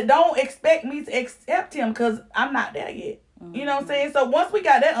 But don't expect me to accept him, because I'm not there yet. You know what I'm saying? So once we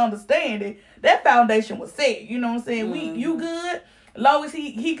got that understanding, that foundation was set. You know what I'm saying? You good. As long as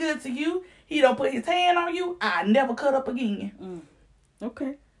he good to you, he don't put his hand on you, I never cut up again.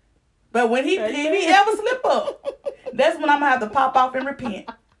 Okay. But when if he ever slip up, that's when I'm going to have to pop off and repent.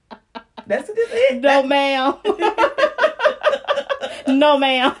 That's it. No, ma'am. No,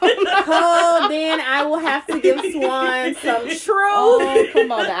 ma'am. Oh, then I will have to give Swan some truth. Oh,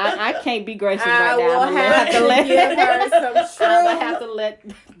 come on. I can't be gracious right now. I will have to give her some truth. I will have to let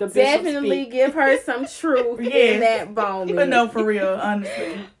the bishop definitely speak. Give her some truth in that moment. But no, for real,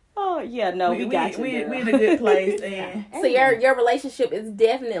 honestly. Oh, yeah, no, we got you, we're in a good place. And so your relationship is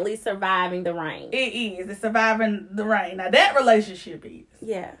definitely surviving the rain. It is. It's surviving the rain. Now, that relationship is.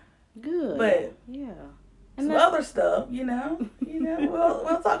 Yeah. Good. But, yeah. some other stuff, you know.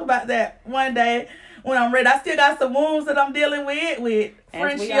 We'll talk about that one day when I'm ready. I still got some wounds that I'm dealing with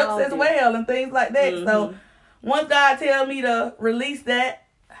friendships as well and things like that. Mm-hmm. So once God tells me to release that,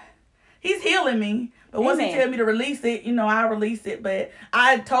 He's healing me. But once He tells me to release it, I'll release it. But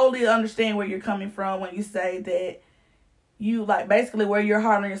I totally understand where you're coming from when you say that you basically wear your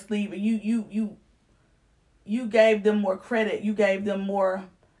heart on your sleeve, and you gave them more credit. You gave them more.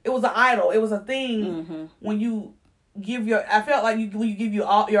 It was an idol. It was a thing when you give I felt like when you give your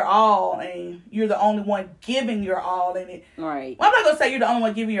all, and you're the only one giving your all in it. Right. Well, I'm not gonna say you're the only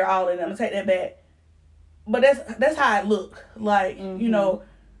one giving your all in it. I'm gonna take that back. But that's how it looked.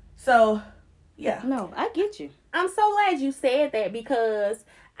 So yeah. No, I get you. I'm so glad you said that, because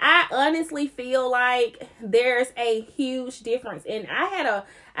I honestly feel like there's a huge difference. And I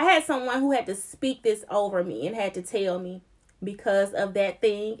had someone who had to speak this over me and had to tell me, because of that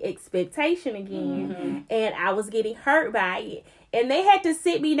thing, expectation again. And I was getting hurt by it. And they had to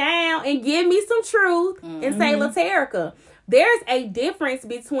sit me down and give me some truth and say, LaTerica, there's a difference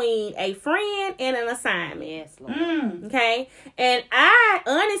between a friend and an assignment. Yes, Lord. Okay? And I,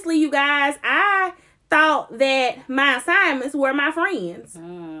 honestly, you guys, I thought that my assignments were my friends.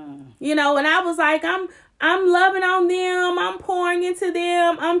 And I was like, I'm loving on them. I'm pouring into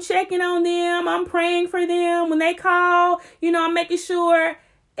them. I'm checking on them. I'm praying for them. When they call, I'm making sure.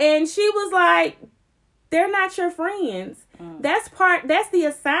 And she was like, they're not your friends. That's the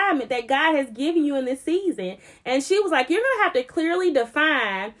assignment that God has given you in this season. And she was like, you're going to have to clearly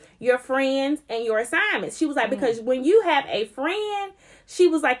define your friends and your assignments. She was like, because when you have a friend, she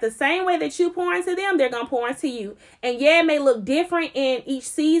was like, the same way that you pour into them, they're going to pour into you. And it may look different in each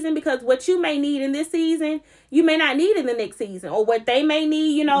season, because what you may need in this season, you may not need in the next season. Or what they may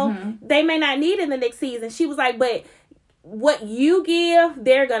need, they may not need in the next season. She was like, but what you give,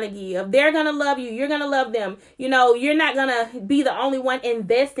 they're going to give. They're going to love you. You're going to love them. You're not going to be the only one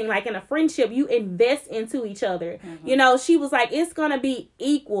investing. Like in a friendship, you invest into each other. She was like, it's going to be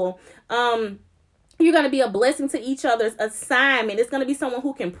equal. You're going to be a blessing to each other's assignment. It's going to be someone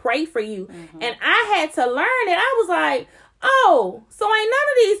who can pray for you. And I had to learn it. I was like, oh, so ain't none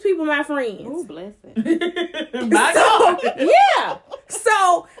of these people my friends. Oh, blessing. My God. Yeah.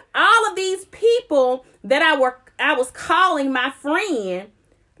 So all of these people that I was calling my friend,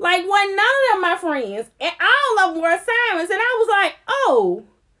 like, wasn't none of them my friends. And all of them were assignments. And I was like, oh,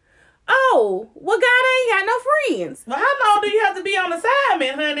 well, God ain't got no friends. Well, how long do you have to be on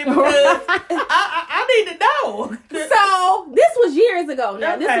assignment, honey? Because I need to know. So this was years ago.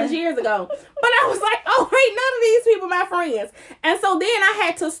 Now, Okay. This was years ago. But I was like, oh, ain't none of these people my friends. And so then I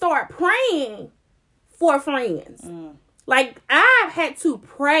had to start praying for friends. Like, I had to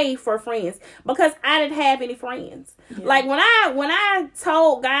pray for friends, because I didn't have any friends. Yeah. Like, when I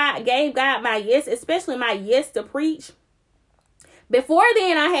told God, gave God my yes, especially my yes to preach, before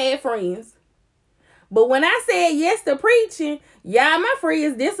then I had friends. But when I said yes to preaching, my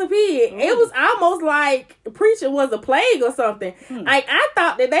friends disappeared. It was almost like preaching was a plague or something. Like, I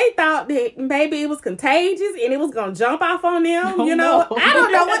thought that they thought that maybe it was contagious and it was going to jump off on them. I don't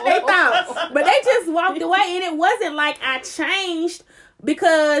know what they thought. But they just walked away. And it wasn't like I changed,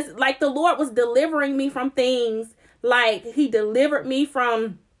 because like the Lord was delivering me from things. Like, He delivered me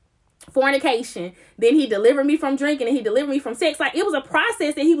from fornication, then He delivered me from drinking, and He delivered me from sex. Like, it was a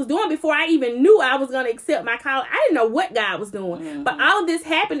process that He was doing before I even knew I was going to accept my call. I didn't know what God was doing. But all of this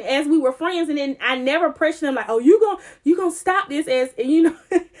happened as we were friends, and then I never pressured Him like, oh, you gonna stop this, as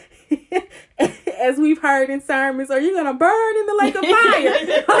as we've heard in sermons, or you're gonna burn in the lake of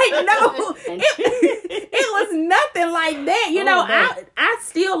fire. Like, no, it was nothing like that. I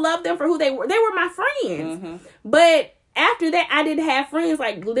still love them for who they were. They were my friends. But after that, I didn't have friends.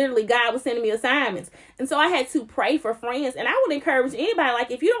 Like, literally, God was sending me assignments. And so I had to pray for friends. And I would encourage anybody, like,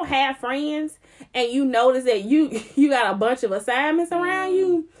 if you don't have friends and you notice that you got a bunch of assignments around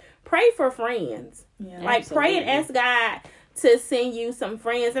you, pray for friends. Yeah, like, absolutely. Pray and ask God to send you some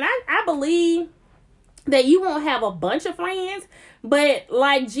friends. And I believe that you won't have a bunch of friends, but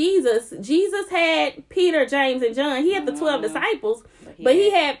like Jesus had Peter, James, and John. He had the 12 disciples, but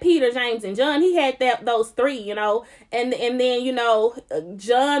he had Peter, James, and John. He had those three, and then,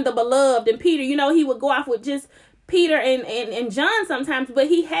 John the beloved, and Peter, he would go off with just Peter and John sometimes, but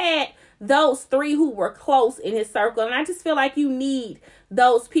he had those three who were close in his circle. And I just feel like you need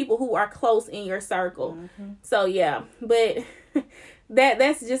those people who are close in your circle. So yeah, but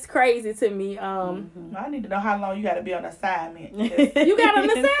that's just crazy to me. I need to know how long you got to be on assignment. You got an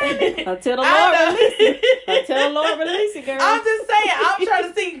assignment until the Lord releases. Until the Lord releases, girl. I'm just saying. I'm trying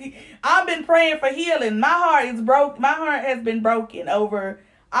to see. I've been praying for healing. My heart is broke. My heart has been broken over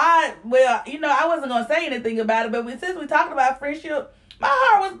I wasn't going to say anything about it, but since we talked about friendship, my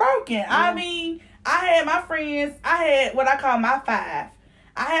heart was broken. Yeah. I mean, I had my friends, I had what I call my five.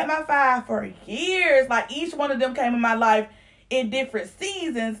 I had my five for years. Like, each one of them came in my life in different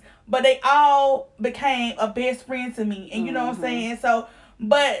seasons, but they all became a best friend to me. And you know what I'm saying? So,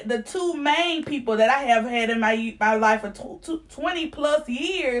 but the two main people that I have had in my life for 20 plus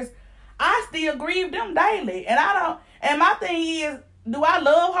years, I still grieve them daily. And my thing is, do I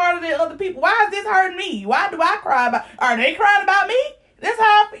love harder than other people? Why is this hurting me? Why do I cry about? Are they crying about me? That's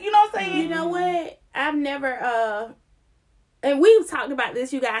how, you know what I'm saying? You know what? I've never, and we've talked about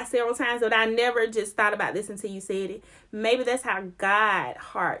this, you guys, several times, but I never just thought about this until you said it. Maybe that's how God's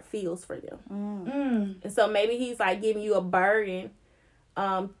heart feels for them. And so maybe he's like giving you a burden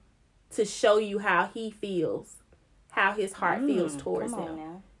to show you how he feels, how his heart feels towards him.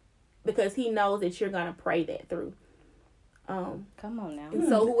 Now. Because he knows that you're going to pray that through. Come on now. And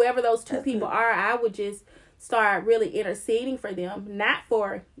so whoever those two people are, I would just start really interceding for them, not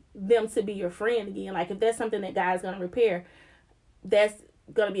for them to be your friend again. Like, if that's something that God's going to repair, that's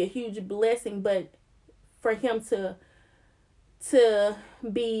going to be a huge blessing, but for him to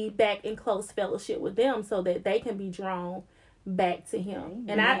be back in close fellowship with them so that they can be drawn back to him.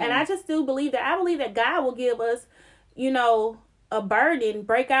 And I just do believe that. I believe that God will give us, a burden,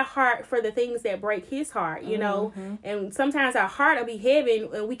 break our heart for the things that break his heart, and sometimes our heart will be heavy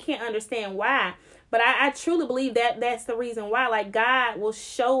and we can't understand why. But I truly believe that that's the reason why. Like, God will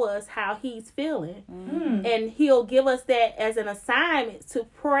show us how he's feeling, and he'll give us that as an assignment to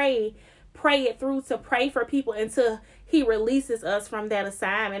pray it through, to pray for people until he releases us from that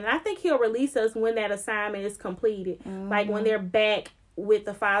assignment. And I think he'll release us when that assignment is completed, like when they're back with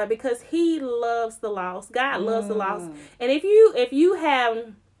the Father, because he loves the lost. God loves the lost. And if you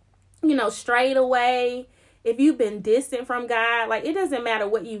have, strayed away, if you've been distant from God, like, it doesn't matter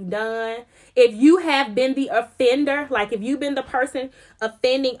what you've done. If you have been the offender, like if you've been the person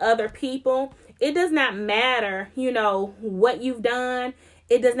offending other people, it does not matter, what you've done.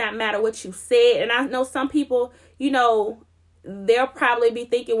 It does not matter what you said. And I know some people, they'll probably be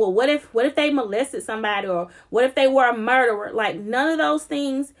thinking, well, what if they molested somebody, or what if they were a murderer? Like, none of those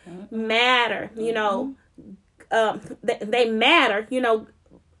things matter, they matter,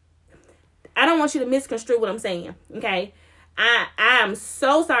 I don't want you to misconstrue what I'm saying, okay? I am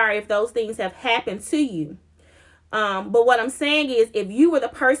so sorry if those things have happened to you. But what I'm saying is, if you were the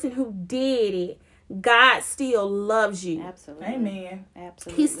person who did it, God still loves you. Absolutely. Amen.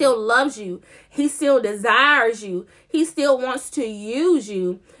 Absolutely. He still loves you. He still desires you. He still wants to use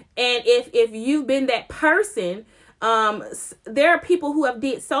you. And if you've been that person, there are people who have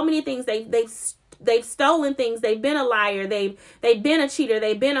did so many things. They've stolen things. They've been a liar. They've been a cheater.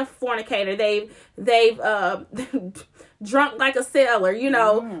 They've been a fornicator. They've drunk like a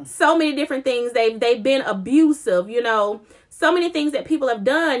sailor. So many different things. They've been abusive. So many things that people have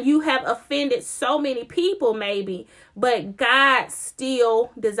done. You have offended so many people, maybe, but God still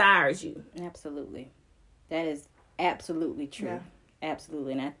desires you. Absolutely, that is absolutely true. Yeah.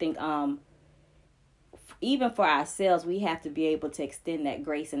 Absolutely, and I think even for ourselves, we have to be able to extend that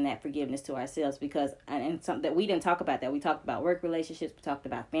grace and that forgiveness to ourselves, because and something that we didn't talk about, that we talked about work relationships, we talked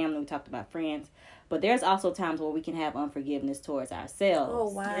about family, we talked about friends, but there's also times where we can have unforgiveness towards ourselves. Oh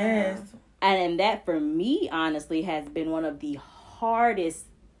wow! Yes. And that, for me, honestly, has been one of the hardest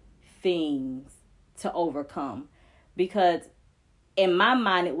things to overcome, because in my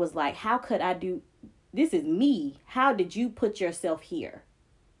mind it was like, how could I do this? Is me. How did you put yourself here?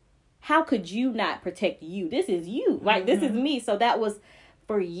 How could you not protect you? This is you. Like, this is me. So that was,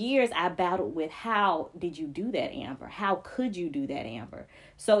 for years, I battled with, how did you do that, Amber? How could you do that, Amber?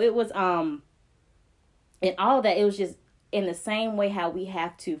 So it was, in all of that, it was just in the same way how we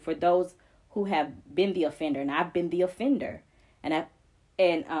have to, for those who have been the offender, and I've been the offender,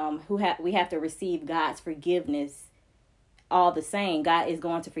 we have to receive God's forgiveness all the same. God is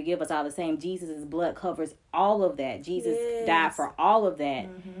going to forgive us all the same. Jesus' blood covers all of that. Jesus died for all of that.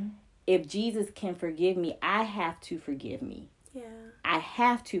 If Jesus can forgive me, I have to forgive me. Yeah. I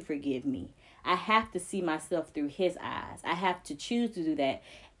have to forgive me. I have to see myself through his eyes. I have to choose to do that.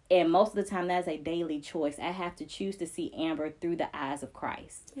 And most of the time, that's a daily choice. I have to choose to see Amber through the eyes of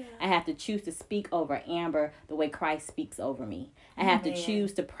Christ. Yeah. I have to choose to speak over Amber the way Christ speaks over me. I have to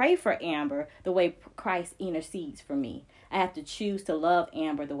choose to pray for Amber the way Christ intercedes for me. I have to choose to love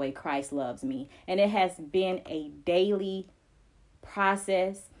Amber the way Christ loves me. And it has been a daily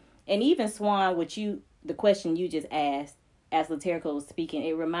process. And even Swan, the question you just asked, as Laterica was speaking,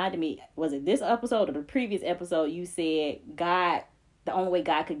 it reminded me, was it this episode or the previous episode, you said the only way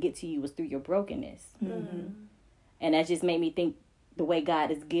God could get to you was through your brokenness. And that just made me think the way God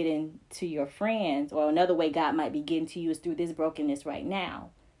is getting to your friends, or another way God might be getting to you is through this brokenness right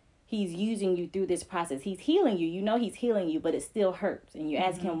now. He's using you through this process. He's healing you. You know he's healing you, but it still hurts. And you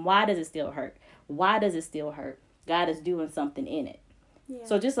ask him, why does it still hurt? Why does it still hurt? God is doing something in it. Yeah.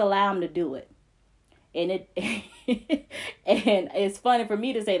 So just allow him to do it. And and it's funny for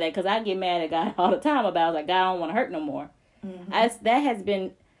me to say that because I get mad at God all the time about it. I was like, God, I don't want to hurt no more. That has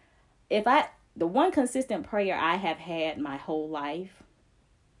been, the one consistent prayer I have had my whole life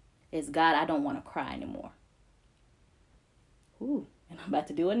is, God, I don't want to cry anymore. Ooh. And I'm about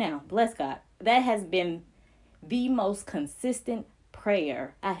to do it now. Bless God. That has been the most consistent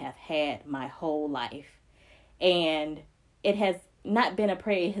prayer I have had my whole life. And it has not been a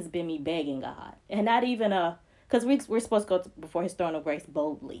prayer. It has been me begging God. And not even because we're supposed to go before his throne of grace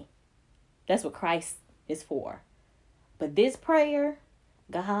boldly. That's what Christ is for. But this prayer,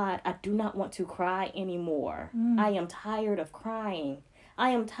 God, I do not want to cry anymore. I am tired of crying.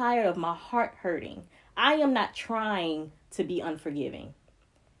 I am tired of my heart hurting. I am not trying to be unforgiving.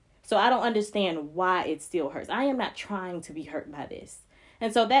 So I don't understand why it still hurts. I am not trying to be hurt by this.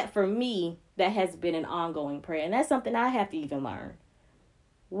 And so that, for me, that has been an ongoing prayer. And that's something I have to even learn.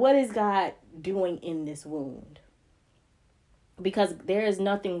 What is God doing in this wound? Because there is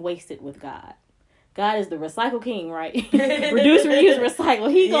nothing wasted with God. God is the recycle king, right? Reduce, reuse,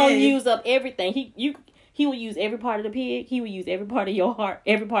 recycle. He gonna use up everything. He will use every part of the pig. He will use every part of your heart,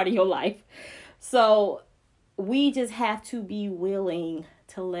 every part of your life. So we just have to be willing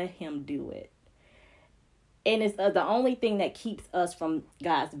to let him do it. And it's the only thing that keeps us from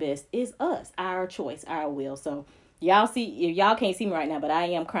God's best is us, our choice, our will. So y'all can't see me right now, but I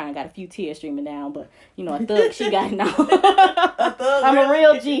am crying. Got a few tears streaming down. But a thug, she got no. I'm a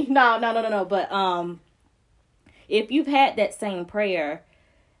real G. No. But if you've had that same prayer,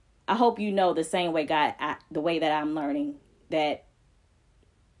 I hope you know the same way the way that I'm learning that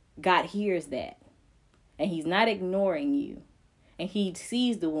God hears that. And he's not ignoring you. And he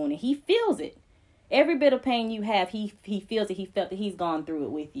sees the wound and he feels it. Every bit of pain you have, he feels it. He felt it. He's gone through it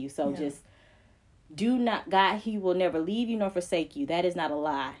with you. So just do not, God, he will never leave you nor forsake you. That is not a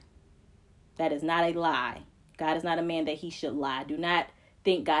lie. That is not a lie. God is not a man that he should lie. Do not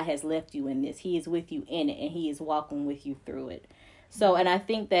think God has left you in this. He is with you in it and he is walking with you through it. So, and I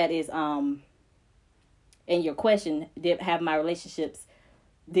think that is, in your question, have my relationships,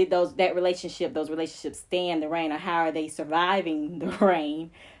 those relationships stand the rain, or how are they surviving the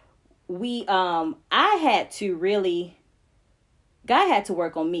rain? I had to really, God had to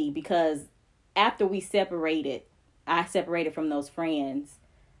work on me, because after we separated, I separated from those friends,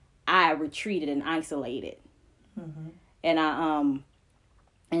 I retreated and isolated.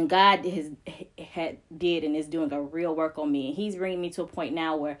 And God did and is doing a real work on me. And he's bringing me to a point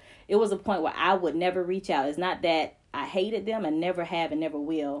now where it was a point where I would never reach out. It's not that I hated them and never have and never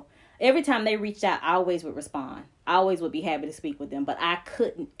will. Every time they reached out, I always would respond. I always would be happy to speak with them, but I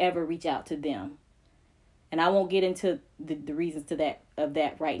couldn't ever reach out to them. And I won't get into the reasons of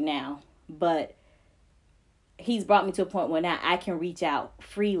that right now, but he's brought me to a point where now I can reach out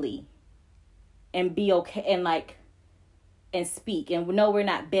freely and be okay and speak. And no, we're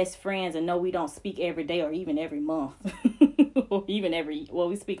not best friends, and no, we don't speak every day or even every month or even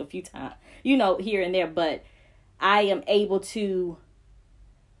we speak a few times, here and there, but I am able to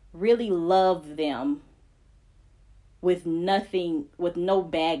really love them with no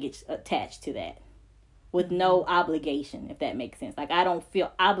baggage attached to that, with no obligation, if that makes sense. I don't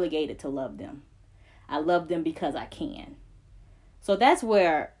feel obligated to love them. I love them because I can. So that's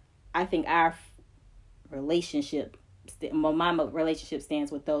where I think our relationship, my relationship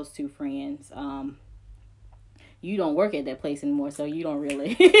stands with those two friends. You don't work at that place anymore, so you don't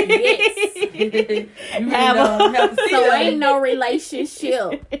really. Yes. So ain't no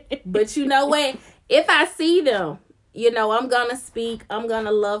relationship. But you know what? If I see them, I'm going to speak. I'm going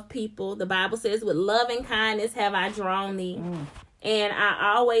to love people. The Bible says, with love and kindness have I drawn thee. And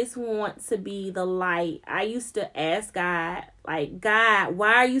I always want to be the light. I used to ask God, God,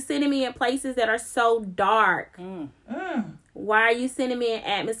 why are you sending me in places that are so dark? Why are you sending me in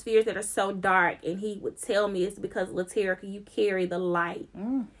atmospheres that are so dark? And he would tell me it's because, Laterica, you carry the light.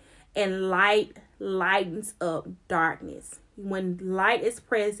 And light lightens up darkness. When light is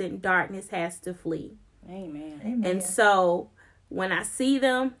present, darkness has to flee. Amen. And so when I see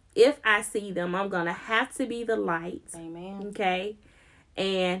them, if I see them, I'm going to have to be the light. Amen. Okay?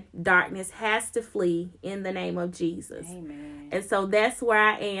 And darkness has to flee in the name of Jesus. Amen. And so that's where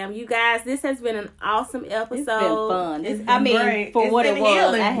I am. You guys, this has been an awesome episode. It's been fun. It's been great. For what it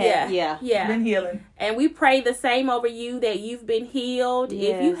was. Healing. Yeah. It's been healing. And we pray the same over you, that you've been healed.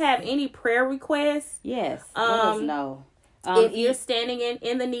 Yes. If you have any prayer requests, yes, let us know. If you're standing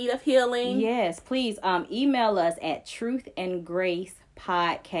in the need of healing. Yes, please email us at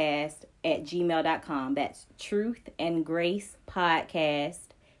truthandgracepodcast@gmail.com. That's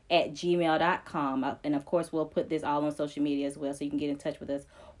truthandgracepodcast@gmail.com. And of course, we'll put this all on social media as well, so you can get in touch with us.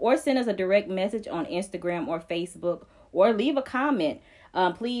 Or send us a direct message on Instagram or Facebook, or leave a comment.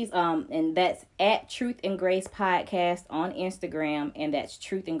 Please, and that's at Truth and Grace Podcast on Instagram, and that's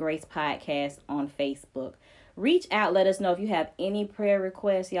Truth and Grace Podcast on Facebook. Reach out, let us know if you have any prayer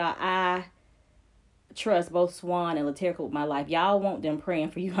requests, y'all. I trust both Swan and Laterica with my life. Y'all want them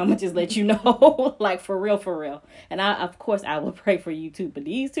praying for you. I'ma just let you know, like for real. And I will pray for you too. But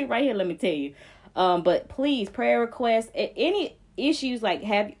these two right here, let me tell you. But please, prayer requests, any issues, like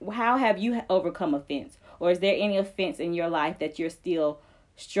how have you overcome offense? Or is there any offense in your life that you're still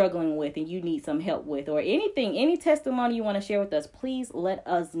struggling with and you need some help with? Or anything, any testimony you want to share with us, please let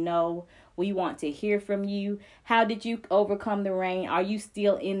us know. We want to hear from you. How did you overcome the rain? Are you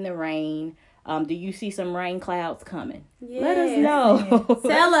still in the rain? Do you see some rain clouds coming? Yes. Let us know.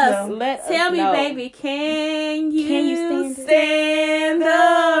 Tell us. Tell me, know. baby, can you stand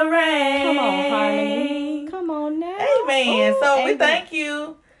the rain? Come on, Harmony. Come on now. Amen. Ooh, So amen. we thank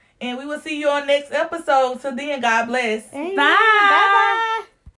you. And we will see you on next episode. Till then, God bless. Amen. Bye. Bye-bye.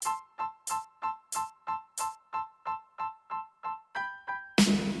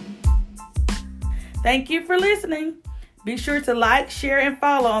 Thank you for listening. Be sure to like, share, and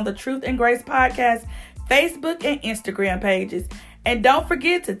follow on the Truth and Grace Podcast Facebook and Instagram pages. And don't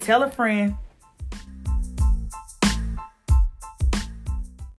forget to tell a friend.